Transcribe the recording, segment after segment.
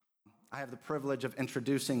I have the privilege of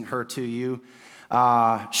introducing her to you.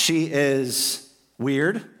 She is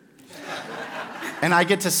weird, and I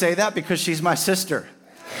get to say that because she's my sister.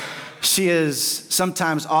 She is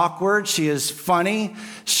sometimes awkward. She is funny.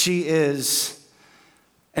 She is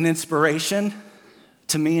an inspiration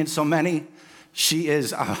to me and so many. She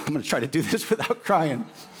is, I'm going to try to do this without crying.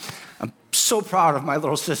 I'm so proud of my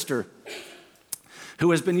little sister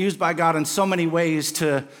who has been used by God in so many ways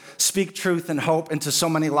to speak truth and hope into so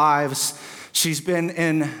many lives. She's been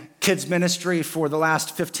in kids ministry for the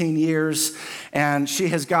last 15 years, and she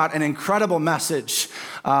has got an incredible message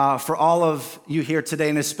for all of you here today,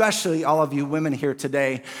 and especially all of you women here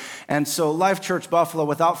today. And so Life Church Buffalo,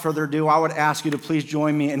 without further ado, I would ask you to please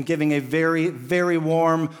join me in giving a very, very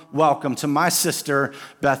warm welcome to my sister,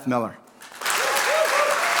 Beth Miller.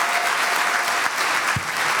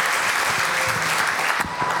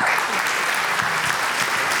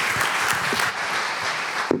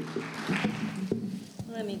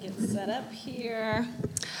 Here.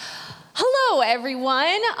 Hello,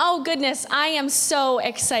 everyone. Oh, goodness, I am so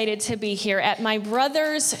excited to be here at my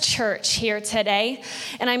brother's church here today.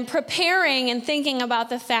 And I'm preparing and thinking about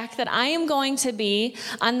the fact that I am going to be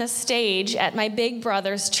on the stage at my big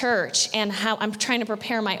brother's church and how I'm trying to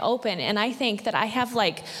prepare my open. And I think that I have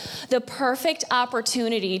like the perfect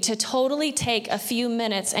opportunity to totally take a few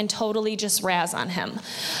minutes and totally just razz on him.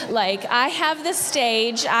 Like, I have the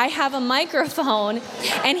stage, I have a microphone,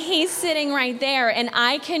 and he's sitting right there, and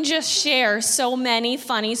I can just share so many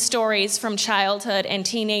funny stories from childhood and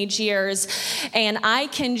teenage years, and I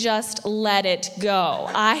can just let it go.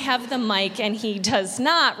 I have the mic, and he does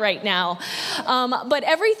not right now. But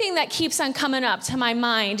everything that keeps on coming up to my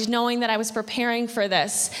mind, knowing that I was preparing for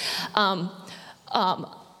this,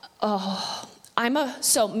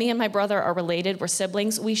 so me and my brother are related. We're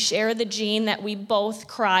siblings. We share the gene that we both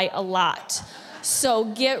cry a lot. So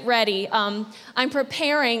get ready. I'm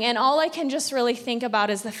preparing, and all I can just really think about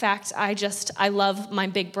is the fact I love my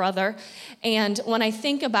big brother. And when I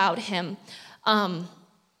think about him,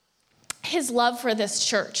 his love for this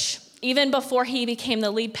church, even before he became the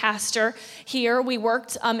lead pastor here, we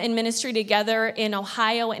worked in ministry together in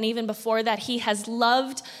Ohio, and even before that, he has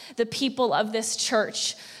loved the people of this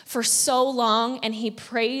church for so long, and he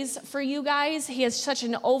prays for you guys. He has such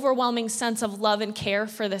an overwhelming sense of love and care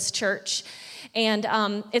for this church. And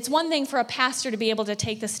it's one thing for a pastor to be able to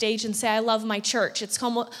take the stage and say, I love my church. It's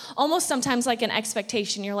almost sometimes like an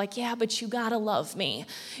expectation. You're like, yeah, but you gotta love me.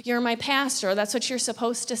 You're my pastor. That's what you're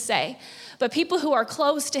supposed to say. But people who are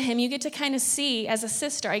close to him, you get to kind of see, as a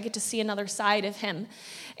sister, I get to see another side of him.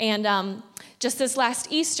 And just this last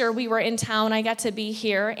Easter, we were in town. I got to be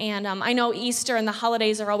here. And I know Easter and the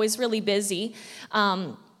holidays are always really busy.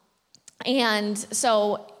 And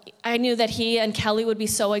so I knew that he and Kelly would be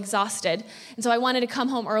so exhausted. And so I wanted to come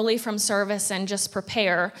home early from service and just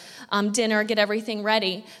prepare dinner, get everything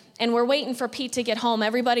ready. And we're waiting for Pete to get home.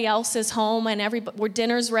 Everybody else is home, and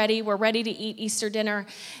dinner's ready. We're ready to eat Easter dinner.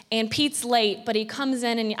 And Pete's late, but he comes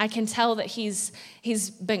in, and I can tell that he's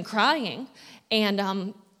been crying.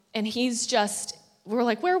 And he's just, we're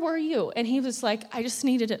like, where were you? And he was like, I just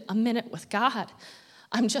needed a minute with God.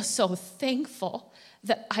 I'm just so thankful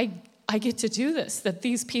that I get to do this, that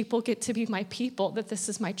these people get to be my people, that this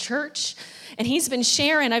is my church. And he's been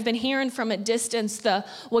sharing, I've been hearing from a distance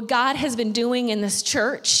what God has been doing in this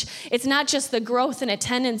church. It's not just the growth in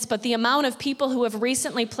attendance, but the amount of people who have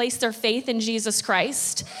recently placed their faith in Jesus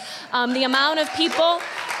Christ. The amount of people,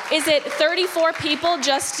 is it 34 people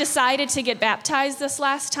just decided to get baptized this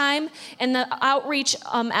last time? And the outreach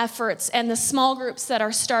efforts and the small groups that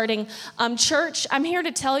are starting. Church, I'm here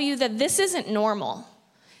to tell you that this isn't normal.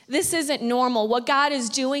 This isn't normal. What God is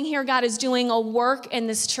doing here, God is doing a work in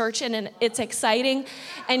this church, and it's exciting.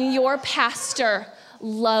 And your pastor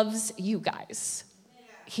loves you guys.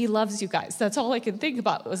 He loves you guys. That's all I can think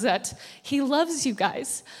about was that he loves you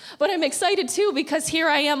guys. But I'm excited too because here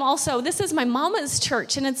I am also. This is my mama's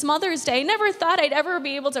church, and it's Mother's Day. I never thought I'd ever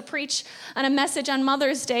be able to preach on a message on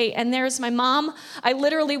Mother's Day, and there's my mom. I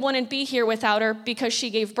literally wouldn't be here without her because she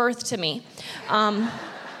gave birth to me.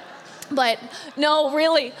 But no,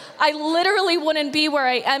 really, I literally wouldn't be where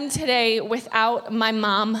I am today without my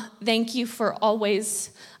mom. Thank you for always,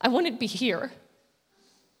 I wouldn't be here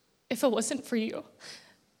if it wasn't for you.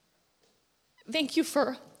 Thank you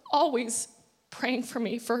for always praying for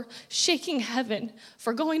me, for shaking heaven,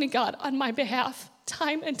 for going to God on my behalf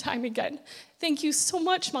time and time again. Thank you so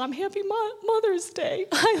much, Mom. Happy Mother's Day.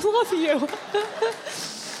 I love you.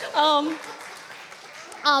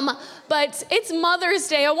 But it's Mother's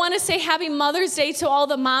Day. I want to say happy Mother's Day to all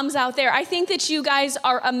the moms out there. I think that you guys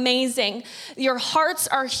are amazing. Your hearts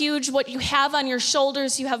are huge. What you have on your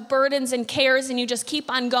shoulders, you have burdens and cares, and you just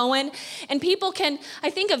keep on going. And people can, I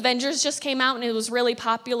think Avengers just came out and it was really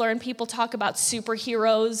popular, and people talk about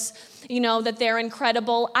superheroes, that they're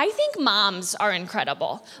incredible. I think moms are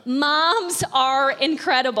incredible. Moms are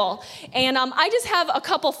incredible. And I just have a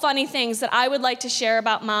couple funny things that I would like to share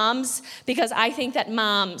about moms, because I think that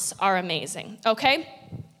moms are amazing, okay?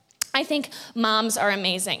 I think moms are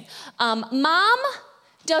amazing. Mom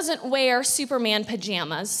doesn't wear Superman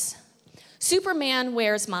pajamas. Superman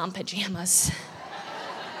wears mom pajamas.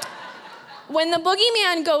 When the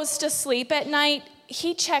boogeyman goes to sleep at night,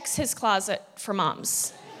 he checks his closet for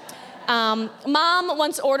moms. Mom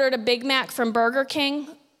once ordered a Big Mac from Burger King,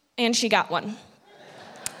 and she got one.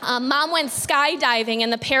 Mom went skydiving,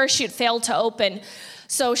 and the parachute failed to open,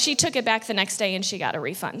 so she took it back the next day, and she got a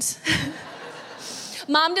refund.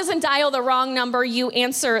 Mom doesn't dial the wrong number. You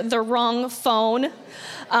answer the wrong phone.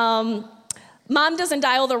 Mom doesn't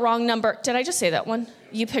dial the wrong number. Did I just say that one?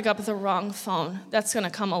 You pick up the wrong phone. That's going to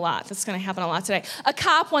come a lot. That's going to happen a lot today. A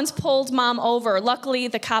cop once pulled Mom over. Luckily,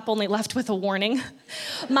 the cop only left with a warning.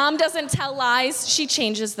 Mom doesn't tell lies. She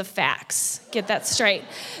changes the facts. Get that straight.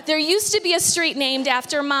 There used to be a street named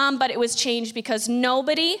after Mom, but it was changed because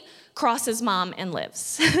nobody crosses Mom and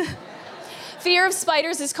lives. Fear of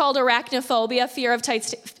spiders is called arachnophobia. Fear of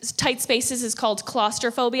tight spaces is called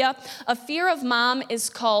claustrophobia. A fear of Mom is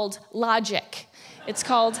called logic. It's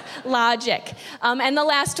called logic. And the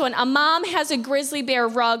last one, a mom has a grizzly bear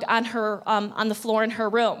rug on the floor in her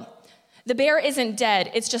room. The bear isn't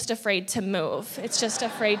dead, it's just afraid to move. It's just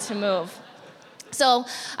afraid to move. So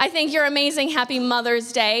I think you're amazing. Happy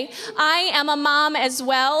Mother's Day. I am a mom as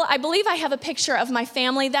well. I believe I have a picture of my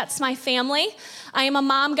family. That's my family. I am a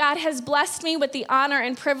mom. God has blessed me with the honor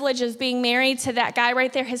and privilege of being married to that guy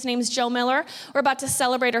right there. His name's Joe Miller. We're about to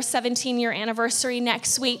celebrate our 17-year anniversary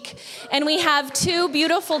next week. And we have two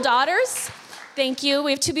beautiful daughters. Thank you.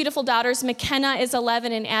 We have two beautiful daughters. McKenna is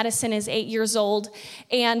 11 and Addison is 8 years old.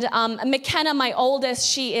 And McKenna, my oldest,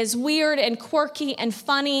 she is weird and quirky and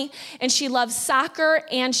funny, and she loves soccer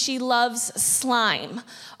and she loves slime.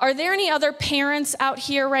 Are there any other parents out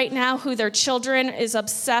here right now who their children is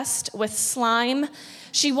obsessed with slime?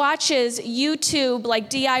 She watches YouTube, like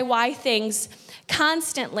DIY things,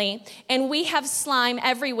 constantly, and we have slime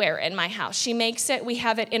everywhere in my house. She makes it. We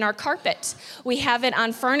have it in our carpet. We have it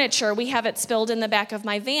on furniture. We have it spilled in the back of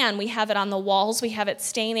my van. We have it on the walls. We have it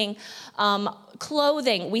staining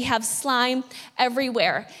clothing. We have slime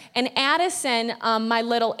everywhere. And Addison, my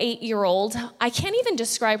little 8-year-old, I can't even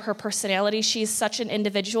describe her personality. She's such an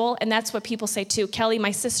individual, and that's what people say too. Kelly, my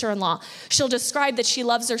sister-in-law, she'll describe that she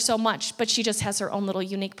loves her so much, but she just has her own little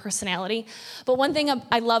unique personality. But one thing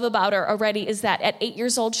I love about her already is that at 8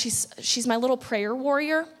 years old, she's my little prayer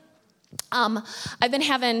warrior. I've been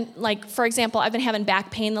having, for example, I've been having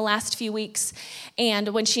back pain the last few weeks, and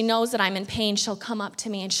when she knows that I'm in pain, she'll come up to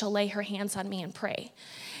me and she'll lay her hands on me and pray.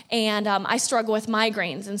 And I struggle with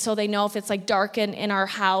migraines, and so they know if it's dark in our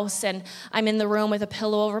house and I'm in the room with a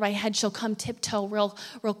pillow over my head, she'll come tiptoe real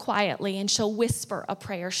quietly and she'll whisper a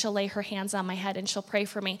prayer. She'll lay her hands on my head and she'll pray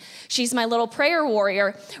for me. She's my little prayer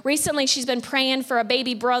warrior. Recently, she's been praying for a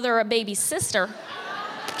baby brother or a baby sister.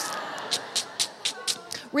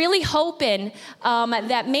 Really hoping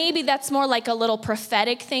that maybe that's more like a little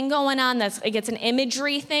prophetic thing going on. It's an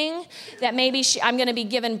imagery thing, that maybe I'm going to be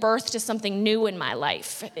giving birth to something new in my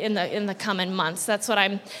life in the coming months. That's what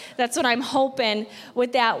I'm hoping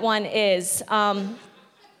with that one is. And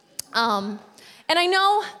I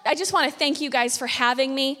just want to thank you guys for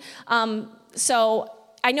having me. So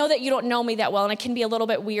I know that you don't know me that well, and it can be a little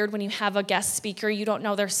bit weird when you have a guest speaker. You don't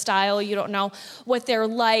know their style. You don't know what they're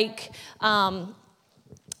like.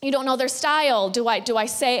 You don't know their style. Do I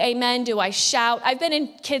say amen? Do I shout? I've been in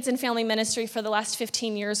kids and family ministry for the last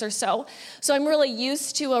 15 years or so, so I'm really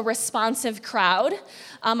used to a responsive crowd.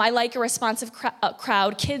 I like a responsive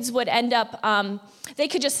crowd. Kids would end up, they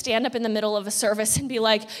could just stand up in the middle of a service and be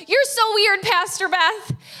like, "You're so weird, Pastor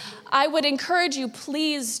Beth." I would encourage you,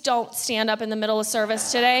 please don't stand up in the middle of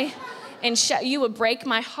service today. And you would break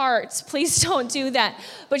my heart. Please don't do that.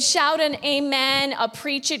 But shout an amen, a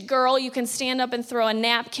preach it girl. You can stand up and throw a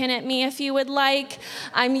napkin at me if you would like.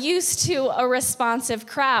 I'm used to a responsive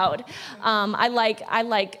crowd. I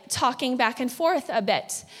like talking back and forth a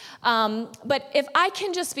bit. But if I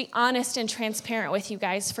can just be honest and transparent with you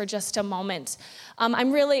guys for just a moment,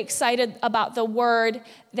 I'm really excited about the word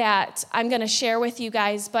that I'm going to share with you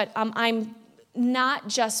guys, but I'm not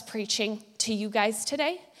just preaching to you guys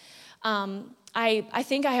today. I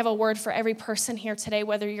think I have a word for every person here today,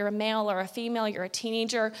 whether you're a male or a female, you're a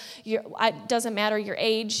teenager, it doesn't matter your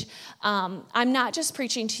age. I'm not just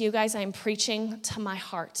preaching to you guys, I'm preaching to my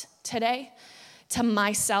heart today, to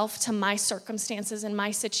myself, to my circumstances and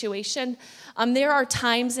my situation. There are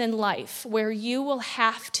times in life where you will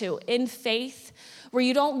have to, in faith, where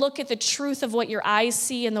you don't look at the truth of what your eyes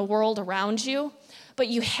see in the world around you, but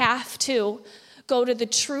you have to go to the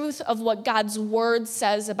truth of what God's word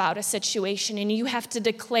says about a situation, and you have to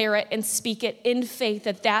declare it and speak it in faith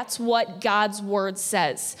that that's what God's word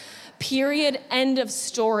says. Period, end of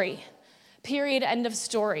story. Period, end of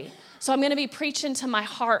story. So I'm going to be preaching to my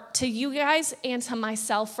heart, to you guys and to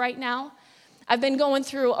myself right now. I've been going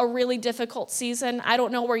through a really difficult season. I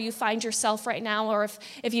don't know where you find yourself right now, or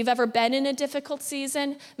if you've ever been in a difficult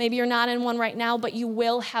season. Maybe you're not in one right now, but you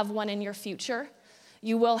will have one in your future.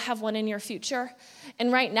 You will have one in your future.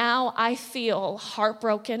 And right now, I feel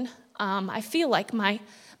heartbroken. I feel like my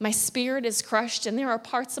spirit is crushed, and there are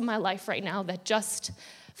parts of my life right now that just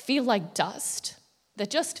feel like dust.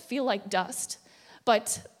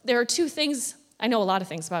 But there are two things, I know a lot of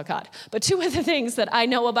things about God, but two of the things that I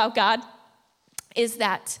know about God is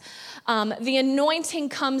that the anointing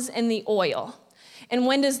comes in the oil. And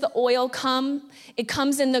when does the oil come? It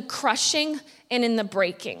comes in the crushing and in the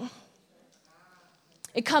breaking.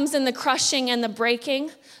 It comes in the crushing and the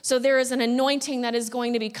breaking. So there is an anointing that is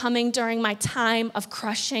going to be coming during my time of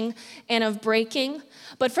crushing and of breaking.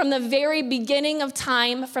 But from the very beginning of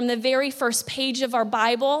time, from the very first page of our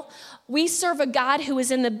Bible, we serve a God who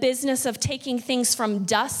is in the business of taking things from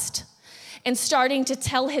dust and starting to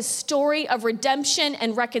tell his story of redemption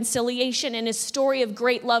and reconciliation and his story of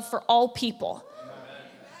great love for all people.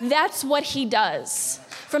 That's what he does.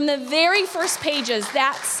 From the very first pages,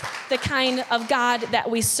 that's the kind of God that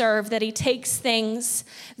we serve, that he takes things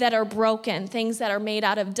that are broken, things that are made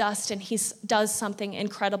out of dust, and he does something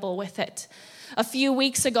incredible with it. A few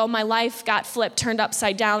weeks ago, my life got turned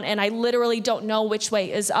upside down, and I literally don't know which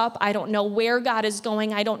way is up. I don't know where God is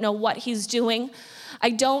going. I don't know what he's doing. I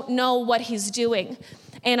don't know what he's doing.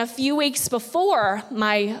 And a few weeks before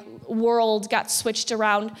my world got switched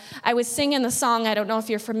around, I was singing the song, I don't know if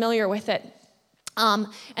you're familiar with it. And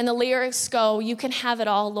the lyrics go, "You can have it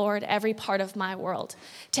all, Lord, every part of my world.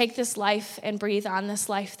 Take this life and breathe on this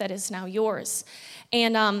life that is now yours."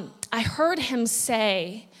 And I heard him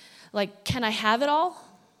say, like, "Can I have it all?"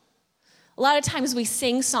 A lot of times we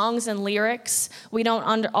sing songs and lyrics. We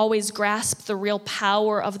don't always grasp the real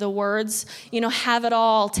power of the words. You know, have it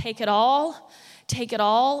all, take it all, take it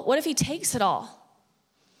all. What if he takes it all?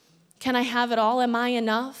 Can I have it all? Am I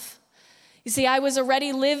enough? You see, I was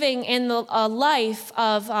already living in a life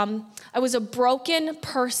of, I was a broken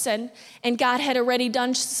person, and God had already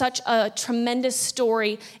done such a tremendous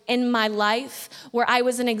story in my life where I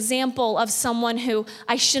was an example of someone who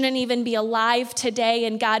I shouldn't even be alive today,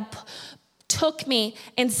 and God took me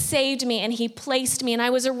and saved me, and he placed me, and I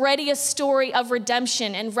was already a story of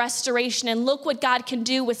redemption and restoration, and look what God can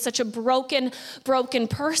do with such a broken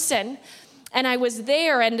person. And I was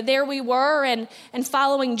there, and there we were, and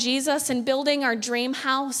following Jesus and building our dream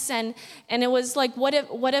house, and it was like, what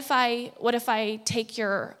if I take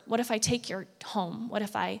your home?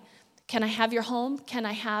 Can I have your home? Can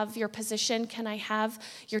I have your position? Can I have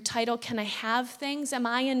your title? Can I have things? Am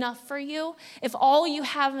I enough for you? If all you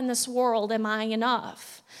have in this world, am I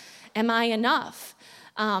enough? Am I enough?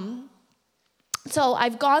 So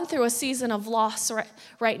I've gone through a season of loss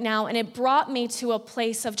right now, and it brought me to a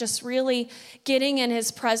place of just really getting in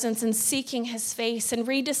his presence and seeking his face and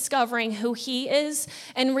rediscovering who he is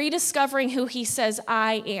and rediscovering who he says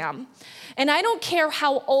I am. And I don't care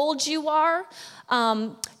how old you are.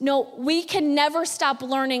 No, we can never stop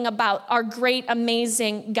learning about our great,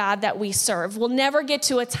 amazing God that we serve. We'll never get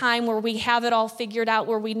to a time where we have it all figured out,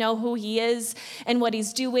 where we know who he is and what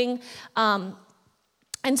he's doing.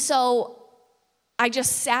 And so I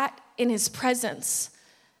just sat in his presence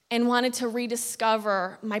and wanted to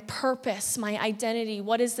rediscover my purpose, my identity.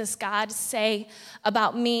 What does this God say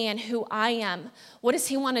about me and who I am? What does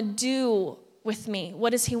he want to do with me?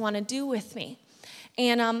 What does he want to do with me?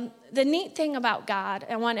 And the neat thing about God,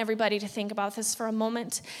 I want everybody to think about this for a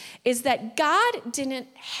moment, is that God didn't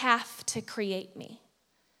have to create me.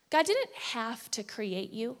 God didn't have to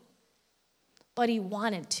create you, but he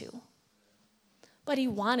wanted to. But he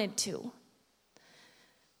wanted to.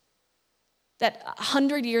 That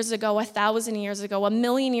 100 years ago, 1,000 years ago,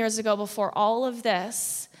 1,000,000 years ago, before all of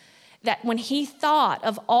this, that when he thought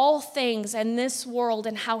of all things in this world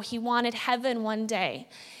and how he wanted heaven one day,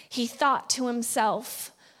 he thought to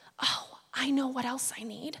himself, oh, I know what else I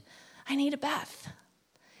need. I need a Beth.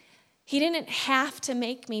 He didn't have to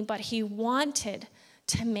make me, but he wanted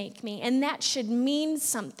to make me. And that should mean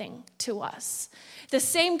something to us. The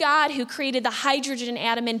same God who created the hydrogen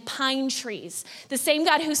atom in pine trees, the same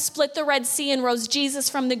God who split the Red Sea and rose Jesus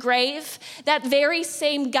from the grave, that very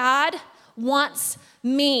same God wants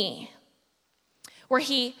me. Where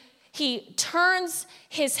he turns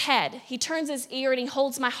his head, he turns his ear, and he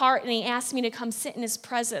holds my heart, and he asks me to come sit in his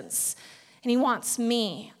presence. And he wants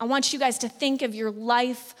me. I want you guys to think of your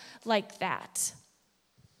life like that.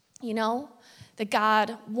 You know, that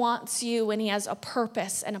God wants you, and he has a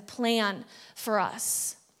purpose and a plan for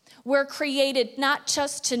us. We're created not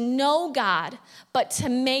just to know God, but to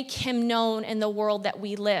make him known in the world that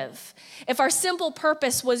we live. If our simple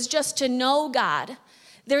purpose was just to know God,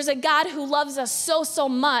 there's a God who loves us so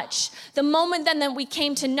much. The moment then that we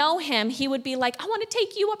came to know him, he would be like, I want to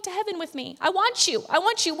take you up to heaven with me. I want you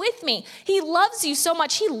with me. He loves you so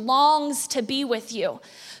much. He longs to be with you.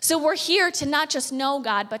 So we're here to not just know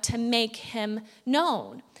God, but to make him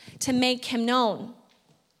known,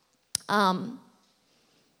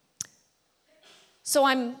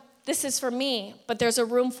 This is for me, but there's a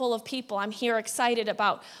room full of people. I'm here excited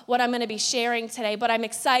about what I'm going to be sharing today, but I'm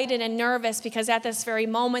excited and nervous because at this very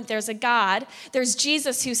moment, there's a God. There's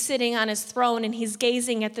Jesus who's sitting on his throne, and he's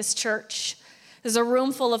gazing at this church. There's a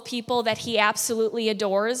room full of people that he absolutely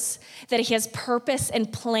adores, that he has purpose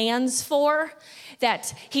and plans for,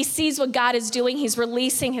 that he sees what God is doing. He's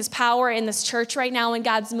releasing his power in this church right now, and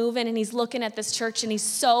God's moving, and he's looking at this church, and he's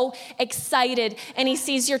so excited, and he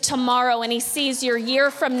sees your tomorrow, and he sees your year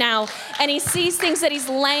from now, and he sees things that he's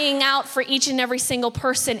laying out for each and every single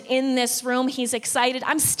person in this room. He's excited.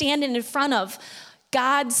 I'm standing in front of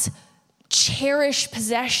God's cherished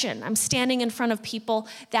possession. I'm standing in front of people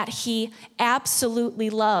that he absolutely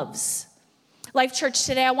loves. Life Church,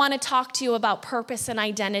 today I want to talk to you about purpose and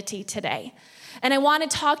identity today. And I want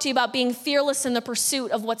to talk to you about being fearless in the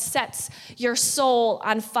pursuit of what sets your soul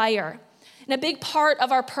on fire. And a big part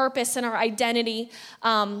of our purpose and our identity,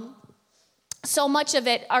 so much of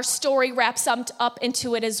it, our story wraps up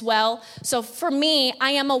into it as well. So for me,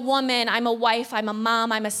 I am a woman, I'm a wife, I'm a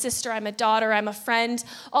mom, I'm a sister, I'm a daughter, I'm a friend.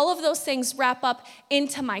 All of those things wrap up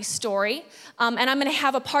into my story. And I'm going to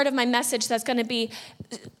have a part of my message that's going to be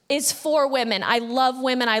is for women. I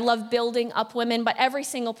love building up women, but every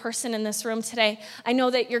single person in this room today, I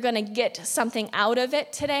know that you're going to get something out of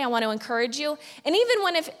it today. I want to encourage you. And even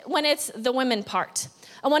when it's the women part,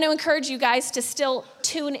 I want to encourage you guys to still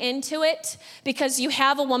tune into it because you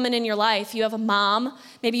have a woman in your life. You have a mom,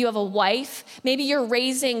 maybe you have a wife, maybe you're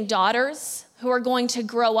raising daughters who are going to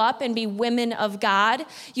grow up and be women of God.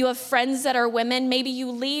 You have friends that are women, maybe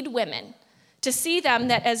you lead women to see them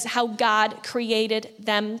that as how God created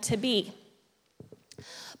them to be.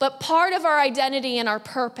 But part of our identity and our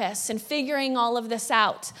purpose and figuring all of this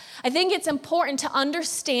out, I think it's important to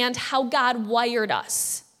understand how God wired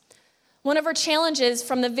us. One of our challenges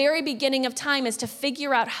from the very beginning of time is to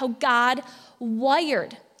figure out how God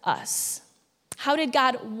wired us. How did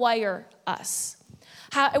God wire us?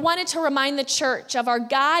 I wanted to remind the church of our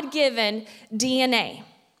God-given DNA.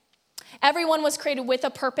 Everyone was created with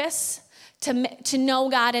a purpose to know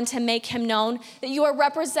God and to make him known, that you are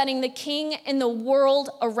representing the King in the world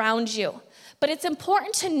around you. But it's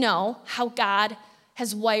important to know how God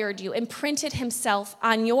has wired you, imprinted himself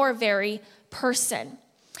on your very person.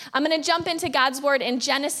 I'm going to jump into God's word in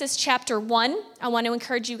Genesis chapter 1. I want to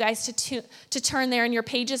encourage you guys to turn there in your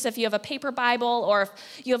pages if you have a paper Bible or if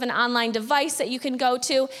you have an online device that you can go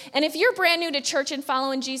to. And if you're brand new to church and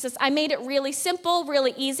following Jesus, I made it really simple,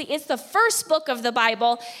 really easy. It's the first book of the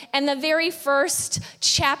Bible and the very first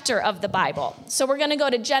chapter of the Bible. So we're going to go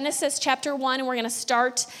to Genesis chapter 1, and we're going to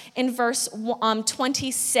start in verse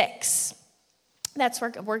 26. That's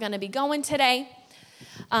where we're going to be going today.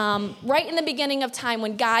 Right in the beginning of time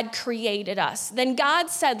when God created us. Then God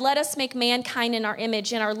said, let us make mankind in our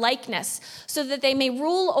image, in our likeness, so that they may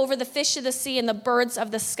rule over the fish of the sea and the birds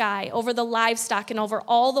of the sky, over the livestock and over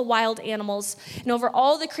all the wild animals and over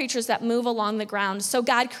all the creatures that move along the ground. So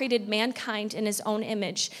God created mankind in his own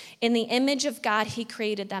image. In the image of God, he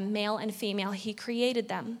created them, male and female, he created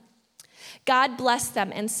them. God blessed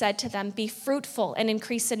them and said to them, be fruitful and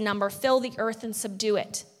increase in number, fill the earth and subdue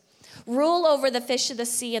it. Rule over the fish of the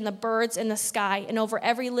sea and the birds in the sky and over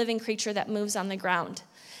every living creature that moves on the ground.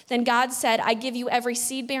 Then God said, I give you every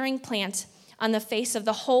seed-bearing plant on the face of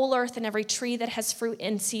the whole earth and every tree that has fruit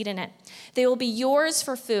and seed in it. They will be yours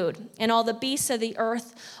for food, and all the beasts of the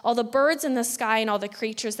earth, all the birds in the sky, and all the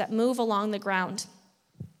creatures that move along the ground.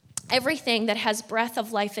 Everything that has breath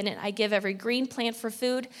of life in it, I give every green plant for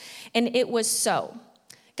food, and it was so.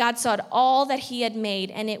 God saw all that he had made,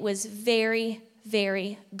 and it was very,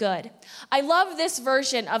 very good. I love this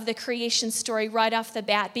version of the creation story right off the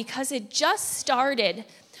bat because it just started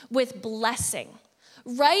with blessing.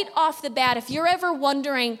 Right off the bat, if you're ever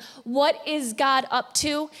wondering what is God up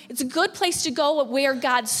to, it's a good place to go where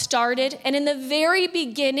God started. And in the very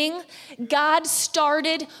beginning, God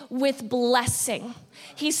started with blessing.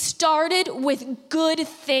 He started with good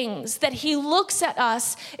things that he looks at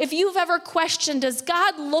us. If you've ever questioned, does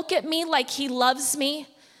God look at me like he loves me?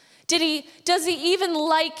 Does he even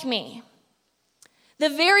like me? The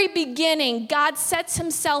very beginning, God sets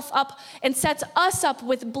himself up and sets us up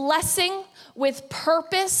with blessing, with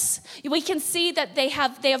purpose. We can see that they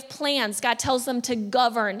have plans. God tells them to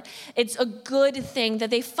govern. It's a good thing that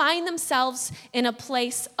they find themselves in a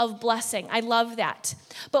place of blessing. I love that.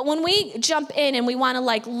 But when we jump in and we want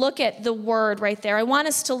to look at the word right there, I want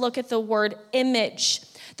us to look at the word image.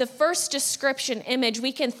 The first description, image,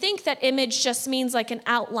 we can think that image just means like an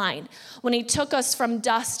outline. When he took us from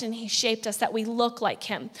dust and he shaped us, that we look like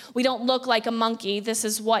him. We don't look like a monkey. This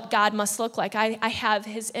is what God must look like. I have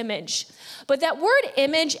his image. But that word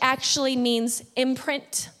image actually means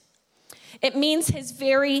imprint. It means his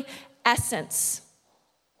very essence.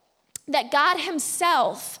 That God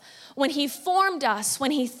himself, when he formed us,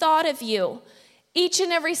 when he thought of you, each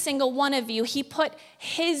and every single one of you, he put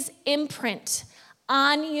his imprint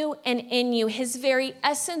on you and in you, his very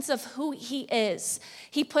essence of who he is.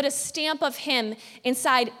 He put a stamp of him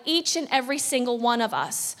inside each and every single one of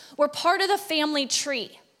us. We're part of the family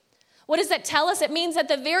tree. What does that tell us? It means that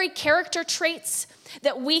the very character traits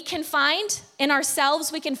that we can find in ourselves,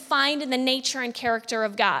 we can find in the nature and character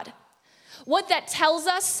of God. What that tells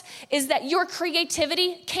us is that your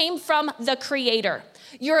creativity came from the Creator.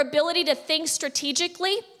 Your ability to think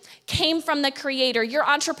strategically came from the Creator. Your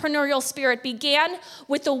entrepreneurial spirit began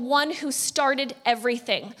with the one who started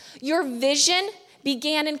everything. Your vision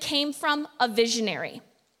began and came from a visionary.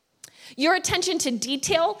 Your attention to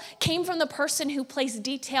detail came from the person who placed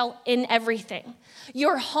detail in everything.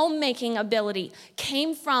 Your homemaking ability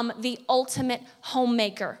came from the ultimate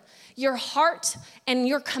homemaker. Your heart and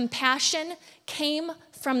your compassion came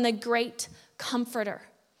from the great comforter.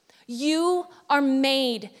 You are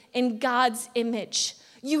made in God's image.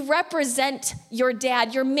 You represent your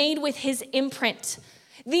dad. You're made with his imprint.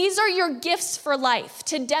 These are your gifts for life,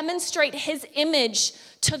 to demonstrate his image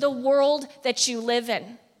to the world that you live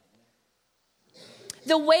in.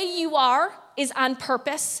 The way you are is on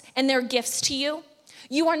purpose, and they're gifts to you.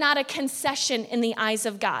 You are not a concession in the eyes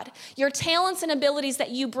of God. Your talents and abilities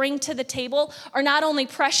that you bring to the table are not only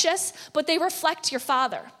precious, but they reflect your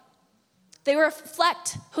father. They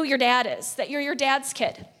reflect who your dad is, that you're your dad's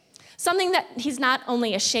kid. Something that he's not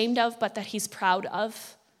only ashamed of, but that he's proud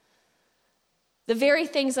of. The very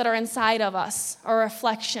things that are inside of us are a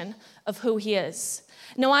reflection of who he is.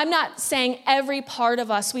 No, I'm not saying every part of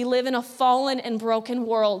us. We live in a fallen and broken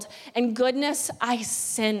world. And goodness, I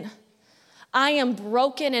sin. I am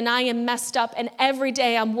broken and I am messed up. And every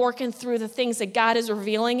day I'm working through the things that God is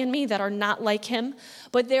revealing in me that are not like him.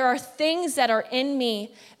 But there are things that are in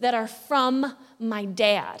me that are from my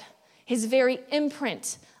dad. His very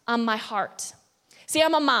imprint on my heart. See,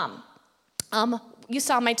 I'm a mom. You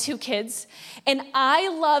saw my 2 kids. And I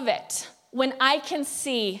love it when I can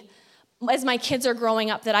see, as my kids are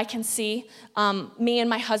growing up, that I can see me and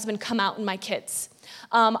my husband come out in my kids.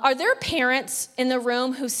 Are there parents in the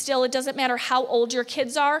room who still, it doesn't matter how old your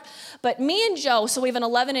kids are, but me and Joe, so we have an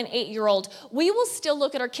 11 and 8-year-old, we will still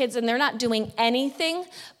look at our kids and they're not doing anything,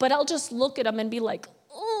 but I'll just look at them and be like,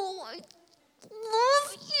 oh, I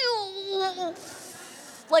love you.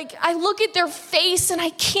 Like, I look at their face and I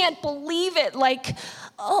can't believe it. Like,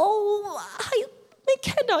 oh,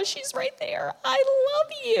 McKenna, she's right there. I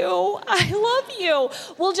love you. I love you.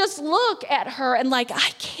 We'll just look at her and like,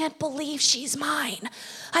 I can't believe she's mine.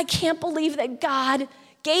 I can't believe that God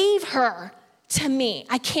gave her to me.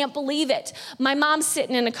 I can't believe it. My mom's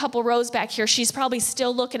sitting in a couple rows back here. She's probably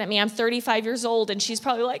still looking at me. I'm 35 years old and she's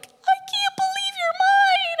probably like, I can't believe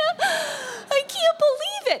you're mine. I can't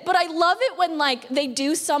believe it. But I love it when like they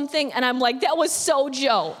do something and I'm like, that was so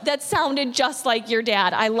Joe. That sounded just like your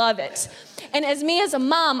dad. I love it. And as a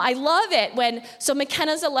mom, I love it when, so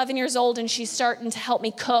McKenna's 11 years old and she's starting to help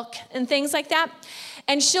me cook and things like that.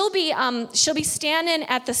 And she'll be standing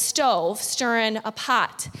at the stove stirring a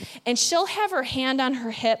pot. And she'll have her hand on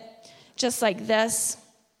her hip just like this.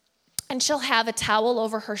 And she'll have a towel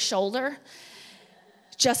over her shoulder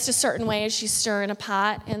just a certain way as she's stirring a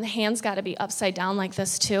pot. And the hand's got to be upside down like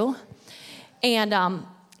this too. And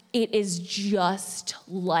it is just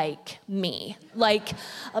like me. Like,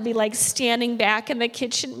 I'll be like standing back in the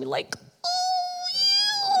kitchen and be like,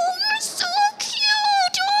 oh, you're so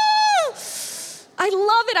cute. Oh.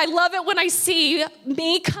 I love it when I see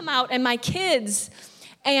me come out and my kids.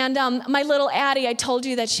 And my little Addie, I told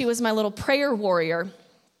you that she was my little prayer warrior.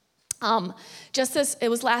 It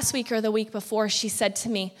was last week or the week before, she said to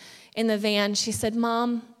me in the van, she said,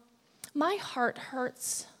 Mom, my heart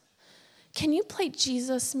hurts. Can you play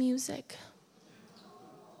Jesus music?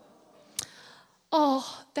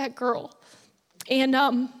 Oh, that girl.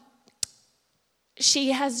 And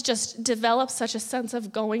she has just developed such a sense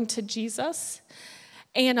of going to Jesus.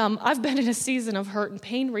 And I've been in a season of hurt and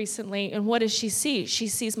pain recently, and what does she see? She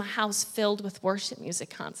sees my house filled with worship music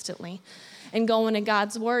constantly. And going to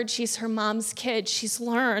God's word, she's her mom's kid. She's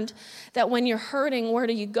learned that when you're hurting, where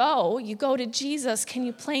do you go? You go to Jesus. Can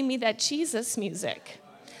you play me that Jesus music?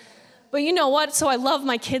 But you know what? So I love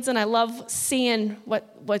my kids, and I love seeing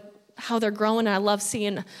how they're growing, and I love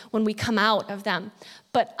seeing when we come out of them.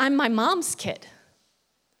 But I'm my mom's kid.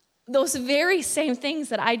 Those very same things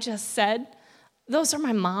that I just said, those are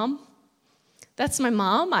my mom. That's my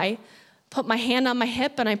mom. I put my hand on my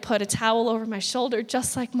hip and I put a towel over my shoulder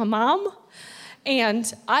just like my mom.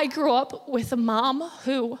 And I grew up with a mom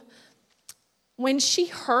who, when she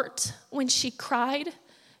hurt, when she cried,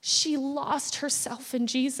 she lost herself in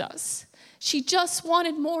Jesus. She just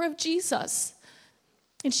wanted more of Jesus.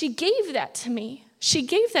 And she gave that to me. She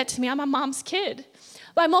gave that to me. I'm my mom's kid.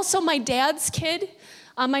 But I'm also my dad's kid.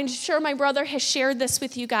 I'm sure my brother has shared this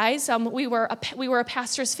with you guys. We were a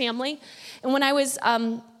pastor's family. And when I was,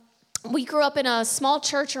 we grew up in a small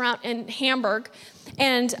church around in Hamburg.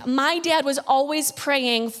 And my dad was always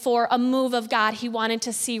praying for a move of God. He wanted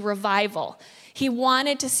to see revival. He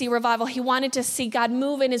wanted to see revival. He wanted to see God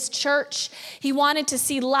move in his church. He wanted to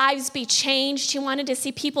see lives be changed. He wanted to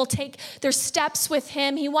see people take their steps with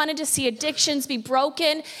him. He wanted to see addictions be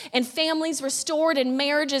broken and families restored and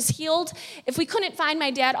marriages healed. If we couldn't find my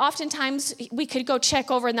dad, oftentimes we could go check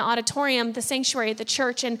over in the auditorium, the sanctuary at the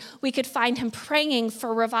church, and we could find him praying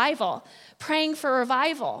for revival.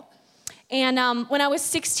 And when I was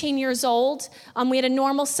 16 years old, we had a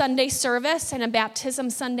normal Sunday service and a baptism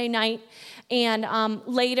Sunday night. And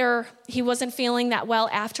later, he wasn't feeling that well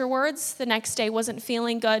afterwards. The next day wasn't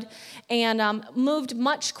feeling good and moved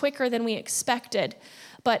much quicker than we expected.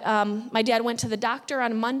 But my dad went to the doctor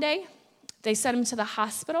on Monday. They sent him to the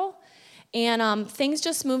hospital. And things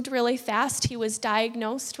just moved really fast. He was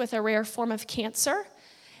diagnosed with a rare form of cancer.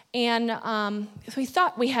 And we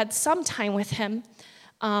thought we had some time with him.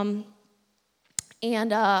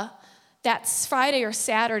 That's Friday or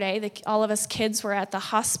Saturday. All of us kids were at the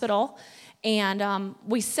hospital. And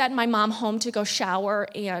we sent my mom home to go shower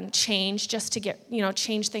and change, just to get,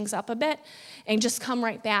 change things up a bit and just come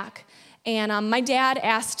right back. And my dad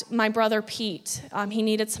asked my brother Pete, he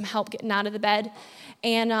needed some help getting out of the bed.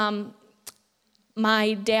 And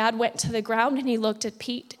my dad went to the ground and he looked at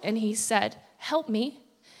Pete and he said, "Help me."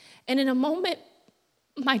 And in a moment,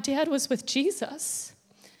 my dad was with Jesus.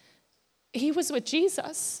 He was with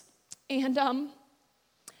Jesus. And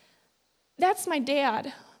that's my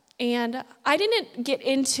dad. And I didn't get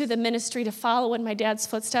into the ministry to follow in my dad's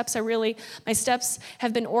footsteps. My steps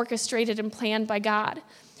have been orchestrated and planned by God.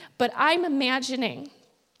 But I'm imagining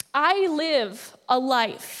I live a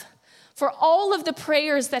life for all of the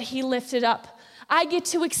prayers that he lifted up. I get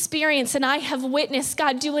to experience and I have witnessed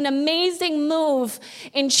God do an amazing move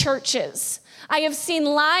in churches. I have seen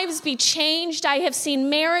lives be changed. I have seen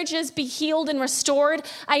marriages be healed and restored.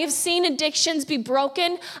 I have seen addictions be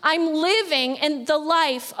broken. I'm living in the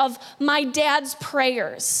life of my dad's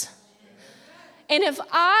prayers. And if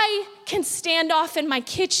I can stand off in my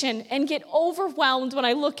kitchen and get overwhelmed when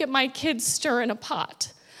I look at my kids stirring a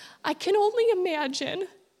pot, I can only imagine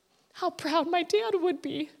how proud my dad would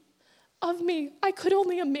be of me. I could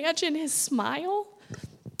only imagine his smile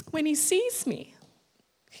when he sees me.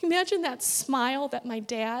 Can you imagine that smile that my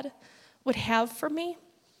dad would have for me?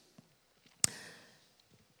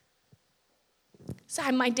 So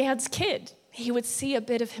I'm my dad's kid. He would see a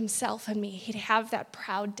bit of himself in me. He'd have that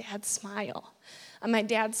proud dad smile. I'm my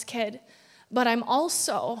dad's kid, but I'm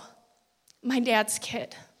also my dad's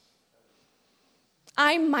kid.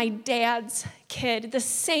 I'm my dad's kid. The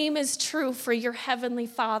same is true for your heavenly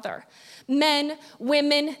Father. Men,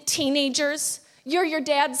 women, teenagers, you're your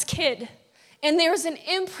dad's kid. And there's an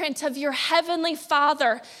imprint of your heavenly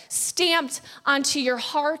Father stamped onto your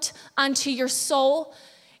heart, onto your soul.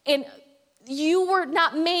 And you were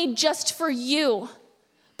not made just for you,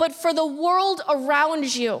 but for the world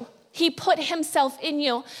around you. He put himself in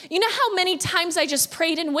you. You know how many times I just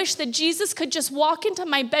prayed and wished that Jesus could just walk into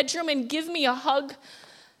my bedroom and give me a hug?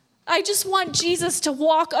 I just want Jesus to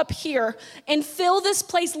walk up here and fill this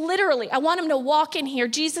place literally. I want him to walk in here.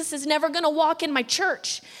 Jesus is never going to walk in my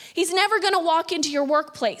church. He's never going to walk into your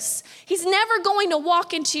workplace. He's never going to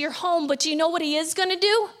walk into your home, but do you know what he is going to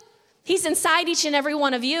do? He's inside each and every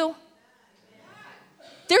one of you.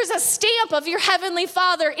 There's a stamp of your heavenly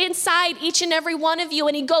Father inside each and every one of you,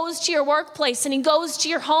 and he goes to your workplace, and he goes to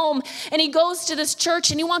your home, and he goes to this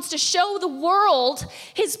church, and he wants to show the world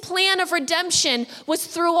his plan of redemption was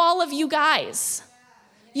through all of you guys.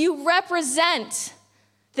 You represent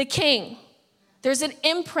the King. There's an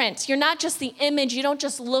imprint. You're not just the image. You don't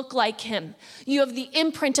just look like him. You have the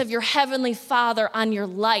imprint of your heavenly Father on your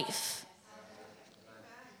life.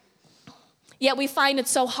 Yet we find it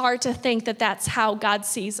so hard to think that that's how God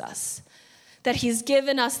sees us, that he's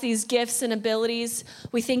given us these gifts and abilities.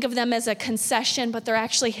 We think of them as a concession, but they're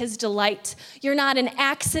actually his delight. You're not an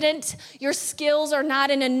accident. Your skills are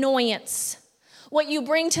not an annoyance. What you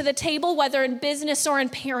bring to the table, whether in business or in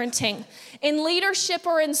parenting, in leadership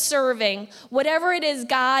or in serving, whatever it is,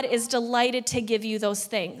 God is delighted to give you those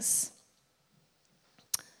things.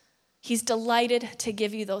 He's delighted to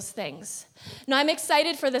give you those things. Now, I'm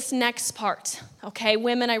excited for this next part, okay?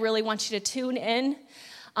 Women, I really want you to tune in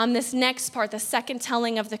on this next part, the second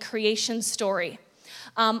telling of the creation story.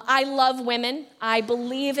 I love women. I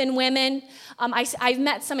believe in women. I've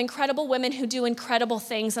met some incredible women who do incredible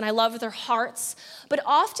things, and I love their hearts. But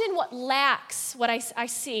often what lacks, what I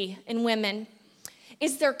see in women,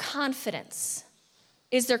 is their confidence.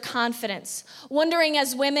 Wondering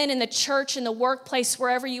as women in the church, in the workplace,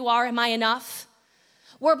 wherever you are, am I enough?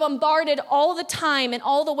 We're bombarded all the time in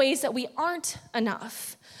all the ways that we aren't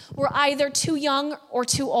enough. We're either too young or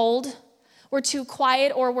too old. We're too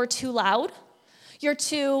quiet or we're too loud. You're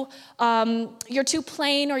too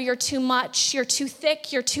plain or you're too much. You're too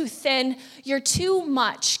thick, you're too thin. You're too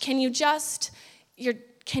much. Can you just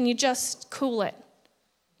cool it?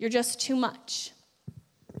 You're just too much.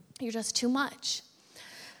 You're just too much.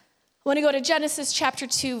 I want to go to Genesis chapter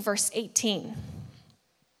 2, verse 18.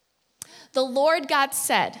 The Lord God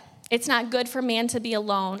said, "It's not good for man to be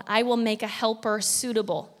alone. I will make a helper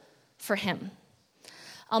suitable for him."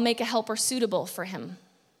 I'll make a helper suitable for him.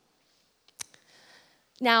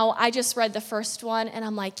 Now, I just read the first one, and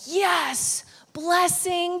I'm like, yes,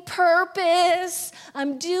 blessing, purpose.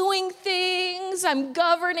 I'm doing things. I'm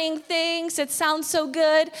governing things. It sounds so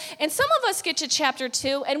good. And some of us get to chapter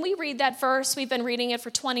 2, and we read that verse. We've been reading it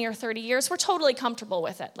for 20 or 30 years. We're totally comfortable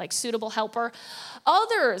with it, like suitable helper.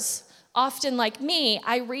 Others, often like me,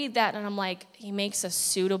 I read that, and I'm like, he makes a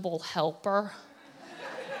suitable helper.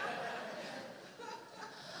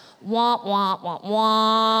 Womp, womp, womp,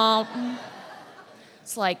 womp.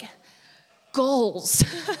 It's like goals.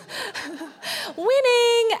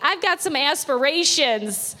 Winning. I've got some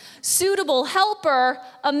aspirations. Suitable helper.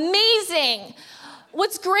 Amazing.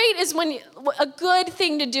 What's great is when a good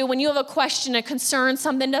thing to do when you have a question, a concern,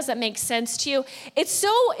 something doesn't make sense to you. It's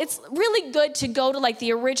really good to go to like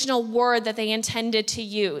the original word that they intended to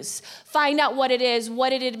use. Find out what it is, what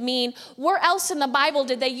did it mean? Where else in the Bible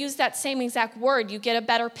did they use that same exact word? You get a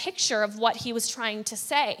better picture of what he was trying to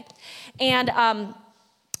say. And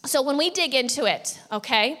so when we dig into it,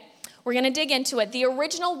 okay, we're going to dig into it. The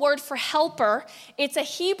original word for helper, it's a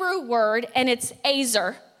Hebrew word, and it's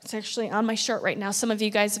azer. It's actually on my shirt right now. Some of you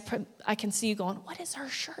guys, I can see you going, what does her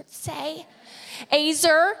shirt say?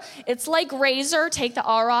 Azer, it's like razor. Take the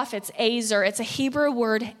R off. It's azer. It's a Hebrew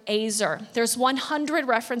word, azer. There's 100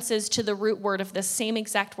 references to the root word of this same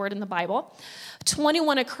exact word in the Bible.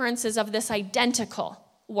 21 occurrences of this identical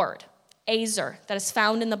word, azer, that is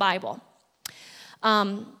found in the Bible.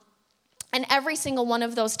 And every single one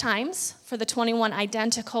of those times, for the 21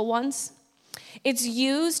 identical ones, it's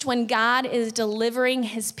used when God is delivering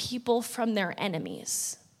his people from their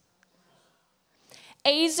enemies.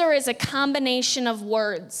 Azer is a combination of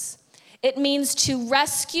words. It means to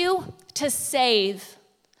rescue, to save,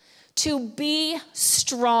 to be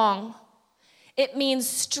strong. It means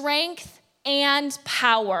strength and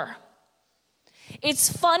power. It's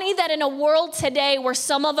funny that in a world today where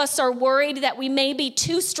some of us are worried that we may be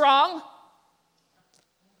too strong,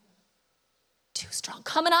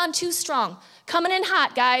 coming on too strong, coming in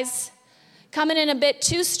hot, guys, coming in a bit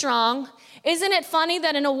too strong. Isn't it funny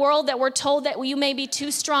that in a world that we're told that you may be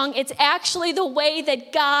too strong, it's actually the way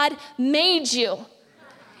that God made you.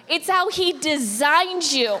 It's how he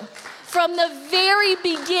designed you. From the very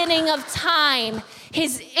beginning of time,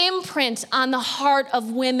 his imprint on the heart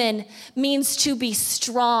of women means to be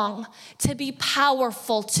strong, to be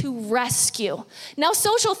powerful, to rescue. Now,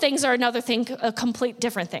 social things are another thing, a complete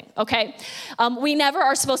different thing, okay? We never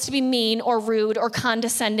are supposed to be mean or rude or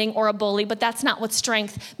condescending or a bully, but that's not what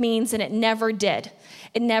strength means, and it never did.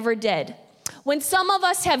 It never did. When some of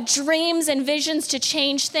us have dreams and visions to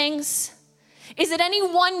change things, is it any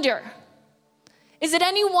wonder? Is it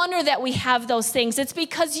any wonder that we have those things? It's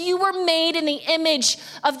because you were made in the image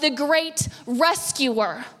of the great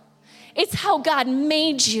rescuer. It's how God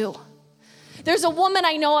made you. There's a woman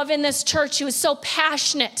I know of in this church who is so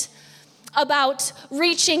passionate about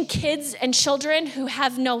reaching kids and children who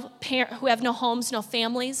have no homes, no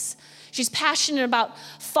families. She's passionate about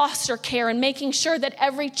foster care and making sure that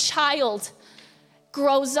every child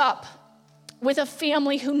grows up with a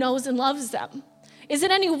family who knows and loves them. Is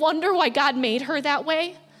it any wonder why God made her that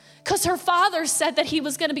way? Because her father said that he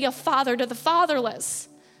was going to be a father to the fatherless.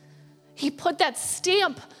 He put that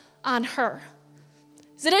stamp on her.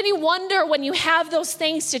 Is it any wonder when you have those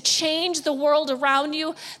things to change the world around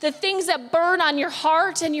you, the things that burn on your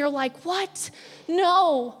heart and you're like, what?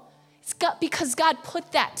 No. It's because God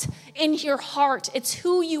put that in your heart. It's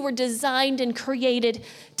who you were designed and created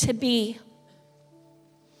to be.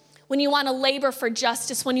 When you want to labor for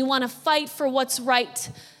justice, when you want to fight for what's right,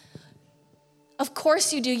 of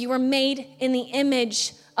course you do. You were made in the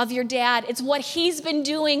image of your dad. It's what he's been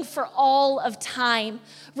doing for all of time,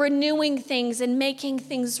 renewing things and making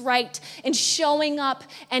things right and showing up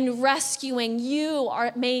and rescuing. You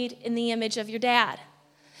are made in the image of your dad.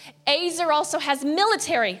 Ezer also has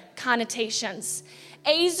military connotations.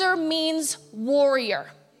 Ezer means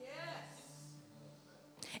warrior.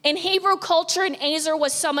 In Hebrew culture, an Ezer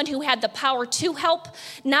was someone who had the power to help,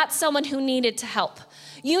 not someone who needed to help.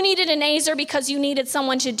 You needed an Ezer because you needed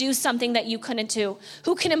someone to do something that you couldn't do,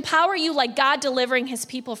 who can empower you like God delivering his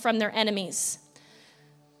people from their enemies.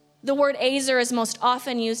 The word Ezer is most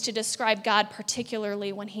often used to describe God,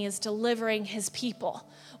 particularly when he is delivering his people.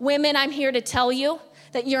 Women, I'm here to tell you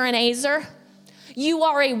that you're an Ezer. You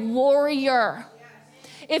are a warrior.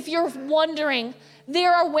 If you're wondering,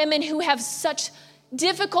 there are women who have such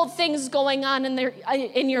difficult things going on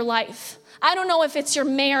in your life. I don't know if it's your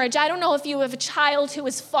marriage. I don't know if you have a child who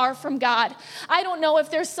is far from God. I don't know if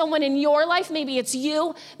there's someone in your life, maybe it's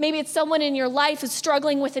you, maybe it's someone in your life who's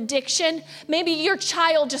struggling with addiction. Maybe your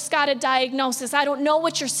child just got a diagnosis. I don't know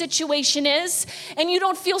what your situation is, and you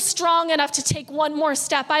don't feel strong enough to take one more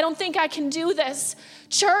step. I don't think I can do this.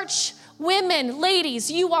 Church, women, ladies,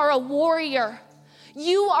 you are a warrior.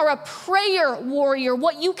 You are a prayer warrior,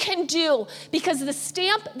 what you can do, because the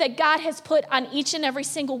stamp that God has put on each and every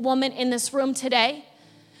single woman in this room today,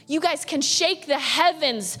 you guys can shake the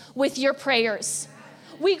heavens with your prayers.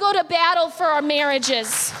 We go to battle for our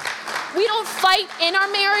marriages. We don't fight in our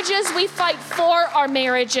marriages, we fight for our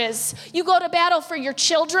marriages. You go to battle for your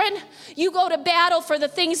children. You go to battle for the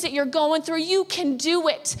things that you're going through. You can do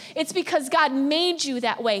it. It's because God made you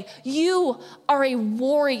that way. You are a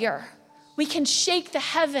warrior. We can shake the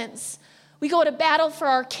heavens. We go to battle for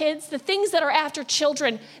our kids, the things that are after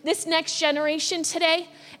children. This next generation today,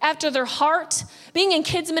 after their heart. Being in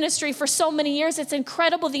kids ministry for so many years, it's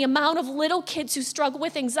incredible the amount of little kids who struggle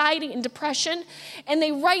with anxiety and depression, and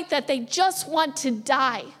they write that they just want to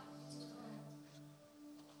die.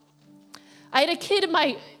 I had a kid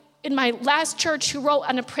in my last church who wrote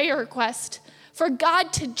on a prayer request for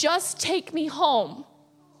God to just take me home.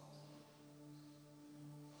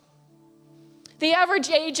 The average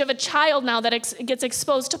age of a child now that gets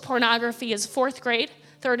exposed to pornography is 4th grade,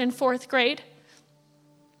 3rd and 4th grade.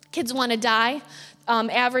 Kids want to die.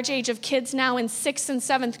 Average age of kids now in 6th and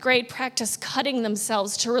 7th grade practice cutting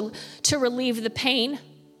themselves to relieve the pain.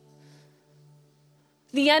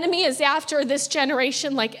 The enemy is after this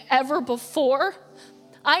generation like ever before.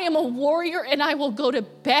 I am a warrior and I will go to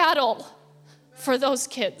battle for those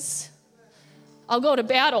kids. I'll go to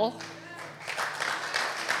battle.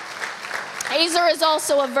 Ezer is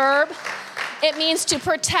also a verb. It means to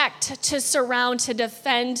protect, to surround, to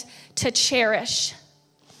defend, to cherish.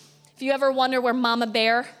 If you ever wonder where Mama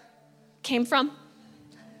Bear came from,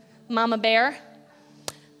 Mama Bear,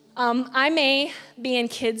 I may be in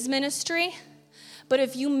kids ministry, but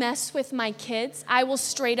if you mess with my kids, I will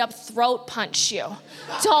straight up throat punch you.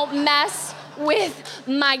 Don't mess with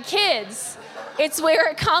my kids. It's where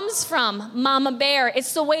it comes from, Mama Bear.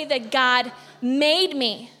 It's the way that God made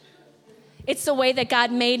me. It's the way that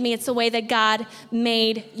God made me. It's the way that God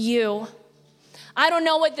made you. I don't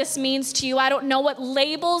know what this means to you. I don't know what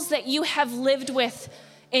labels that you have lived with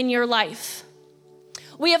in your life.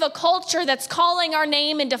 We have a culture that's calling our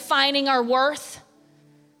name and defining our worth.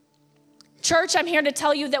 Church, I'm here to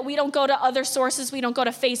tell you that we don't go to other sources. We don't go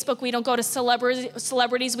to Facebook. We don't go to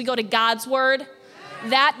celebrities. We go to God's word.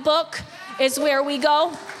 That book is where we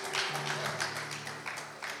go.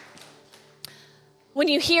 When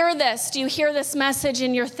you hear this, do you hear this message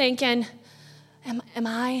and you're thinking, am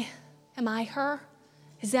I her?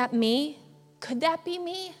 Is that me? Could that be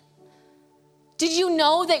me? Did you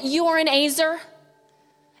know that you are an Azer?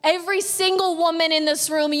 Every single woman in this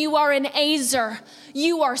room, you are an Azer.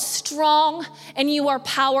 You are strong and you are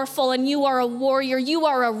powerful and you are a warrior. You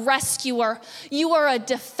are a rescuer. You are a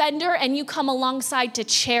defender and you come alongside to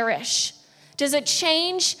cherish. Does it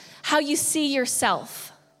change how you see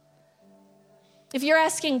yourself? If you're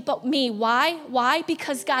asking, but me, why? Why?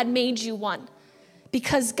 Because God made you one.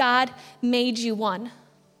 Because God made you one.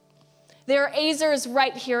 There are Azers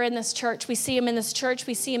right here in this church. We see them in this church.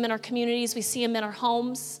 We see them in our communities. We see them in our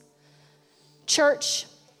homes. Church,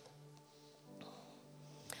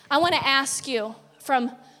 I want to ask you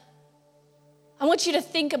I want you to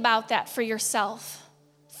think about that for yourself.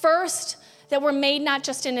 First, that we're made not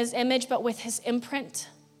just in his image, but with his imprint.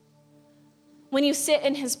 When you sit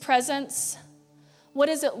in his presence, what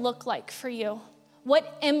does it look like for you?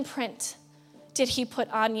 What imprint did he put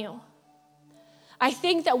on you? I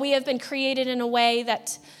think that we have been created in a way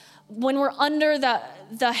that when we're under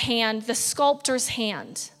the hand, the sculptor's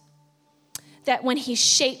hand, that when he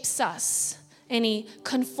shapes us and he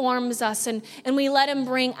conforms us and we let him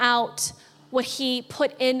bring out what he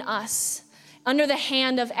put in us, under the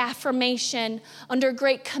hand of affirmation, under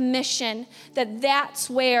great commission,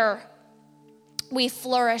 that's where we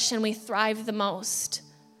flourish and we thrive the most.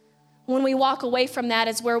 When we walk away from that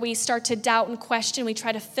is where we start to doubt and question. We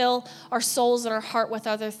try to fill our souls and our heart with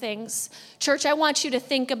other things. Church, I want you to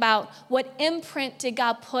think about what imprint did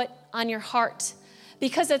God put on your heart?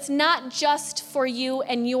 Because it's not just for you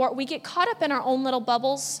and we get caught up in our own little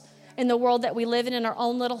bubbles in the world that we live in our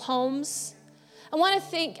own little homes. I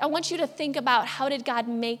want you to think about, how did God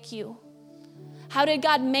make you? How did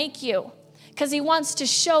God make you? Because he wants to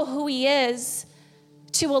show who he is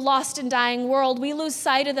to a lost and dying world. We lose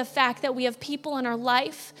sight of the fact that we have people in our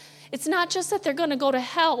life. It's not just that they're going to go to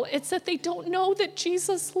hell. It's that they don't know that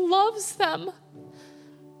Jesus loves them.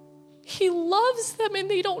 He loves them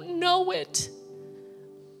and they don't know it.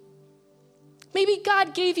 Maybe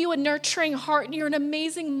God gave you a nurturing heart and you're an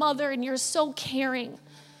amazing mother and you're so caring.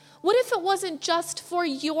 What if it wasn't just for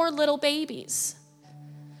your little babies?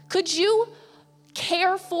 Could you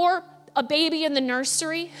care for a baby in the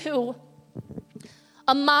nursery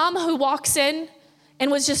a mom who walks in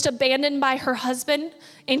and was just abandoned by her husband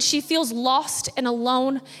and she feels lost and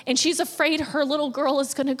alone and she's afraid her little girl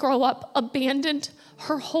is going to grow up abandoned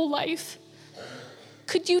her whole life?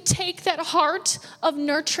 Could you take that heart of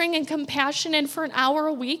nurturing and compassion and for an hour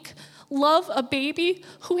a week love a baby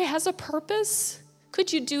who has a purpose?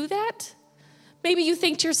 Could you do that? Maybe you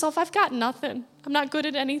think to yourself, I've got nothing. I'm not good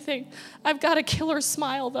at anything. I've got a killer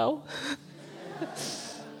smile though.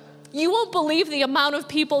 You won't believe the amount of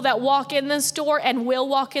people that walk in this door and will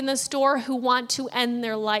walk in this door who want to end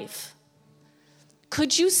their life.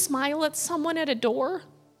 Could you smile at someone at a door?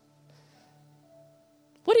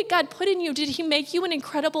 What did God put in you? Did he make you an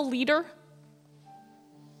incredible leader?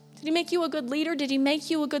 Did he make you a good leader? Did he make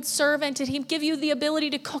you a good servant? Did he give you the ability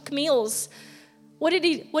to cook meals? What did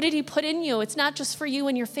he put in you? It's not just for you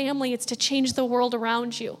and your family. It's to change the world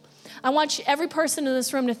around you. I want every person in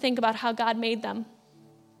this room to think about how God made them.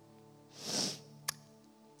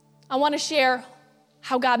 I want to share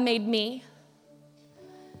how God made me.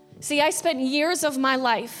 See, I spent years of my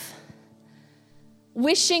life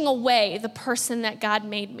wishing away the person that God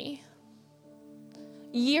made me.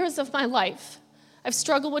 Years of my life. I've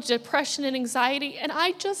struggled with depression and anxiety, and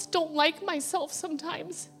I just don't like myself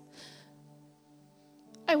sometimes.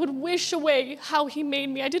 I would wish away how he made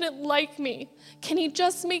me. I didn't like me. Can he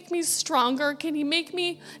just make me stronger? Can he make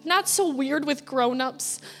me not so weird with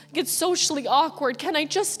grown-ups, get socially awkward? Can I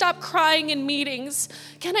just stop crying in meetings?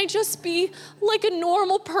 Can I just be like a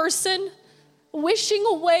normal person? Wishing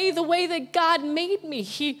away the way that God made me.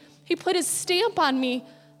 He put his stamp on me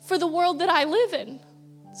for the world that I live in.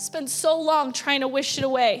 Spent so long trying to wish it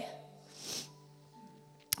away.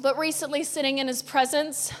 But recently, sitting in his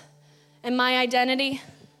presence and my identity,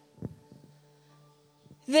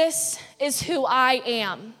 this is who I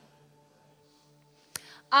am.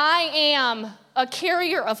 I am a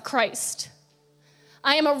carrier of Christ.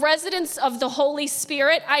 I am a residence of the Holy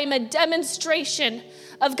Spirit. I am a demonstration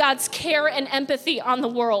of God's care and empathy on the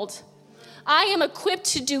world. I am equipped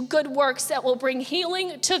to do good works that will bring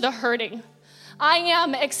healing to the hurting. I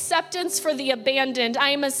am acceptance for the abandoned. I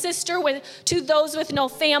am a sister to those with no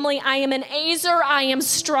family. I am an Azer. I am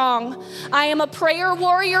strong. I am a prayer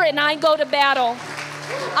warrior, and I go to battle.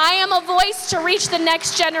 I am a voice to reach the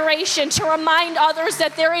next generation, to remind others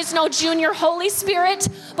that there is no junior Holy Spirit,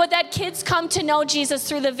 but that kids come to know Jesus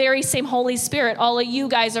through the very same Holy Spirit all of you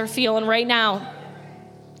guys are feeling right now.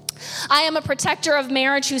 I am a protector of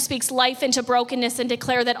marriage who speaks life into brokenness and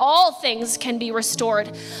declare that all things can be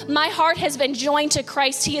restored. My heart has been joined to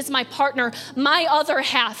Christ. He is my partner, my other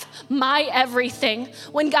half, my everything.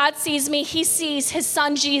 When God sees me, he sees his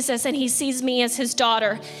son Jesus, and he sees me as his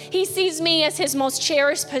daughter. He sees me as his most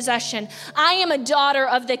cherished possession. I am a daughter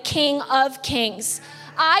of the King of Kings.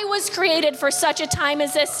 I was created for such a time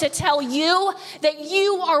as this to tell you that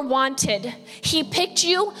you are wanted. He picked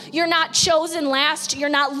you. You're not chosen last. You're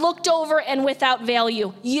not looked over and without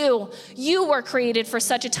value. You were created for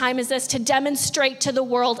such a time as this to demonstrate to the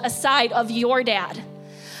world a side of your dad.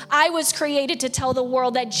 I was created to tell the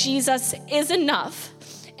world that Jesus is enough,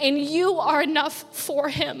 and you are enough for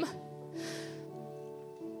him.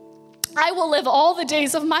 I will live all the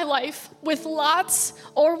days of my life with lots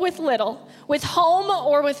or with little, with home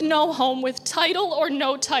or with no home, with title or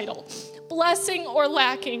no title, blessing or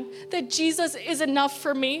lacking, that Jesus is enough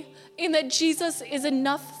for me and that Jesus is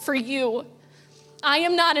enough for you. I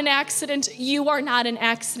am not an accident. You are not an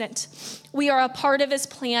accident. We are a part of his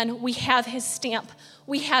plan. We have his stamp.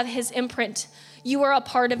 We have his imprint. You are a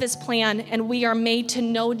part of his plan, and we are made to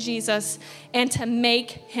know Jesus and to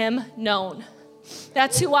make him known.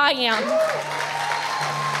 That's who I am.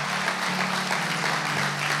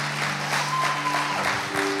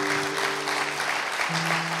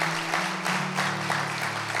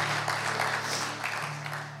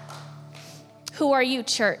 Who are you,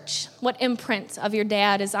 church? What imprint of your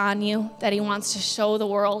dad is on you that he wants to show the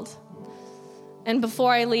world? And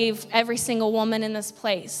before I leave every single woman in this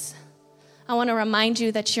place, I want to remind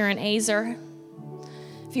you that you're an Azer.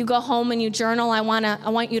 If you go home and you journal, I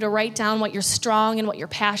want you to write down what you're strong and what you're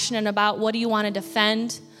passionate about. What do you want to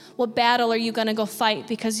defend? What battle are you going to go fight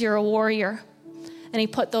because you're a warrior? And he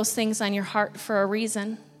put those things on your heart for a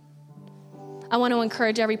reason. I want to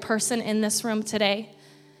encourage every person in this room today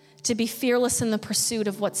to be fearless in the pursuit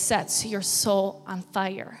of what sets your soul on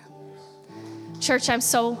fire. Church, I'm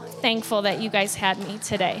so thankful that you guys had me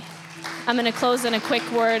today. I'm going to close in a quick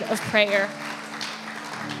word of prayer.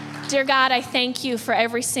 Dear God, I thank you for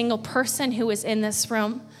every single person who is in this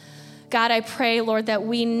room. God, I pray, Lord, that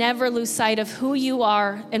we never lose sight of who you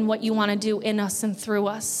are and what you want to do in us and through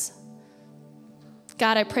us.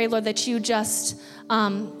 God, I pray, Lord, that you just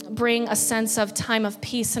bring a sense of time of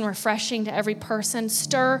peace and refreshing to every person.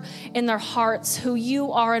 Stir in their hearts who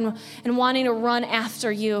you are and wanting to run after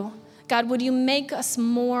you. God, would you make us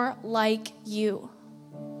more like you?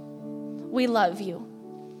 We love you.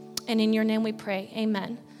 And in your name we pray,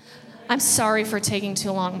 amen. I'm sorry for taking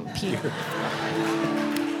too long, Pete.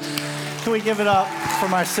 Can we give it up for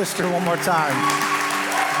my sister one more time?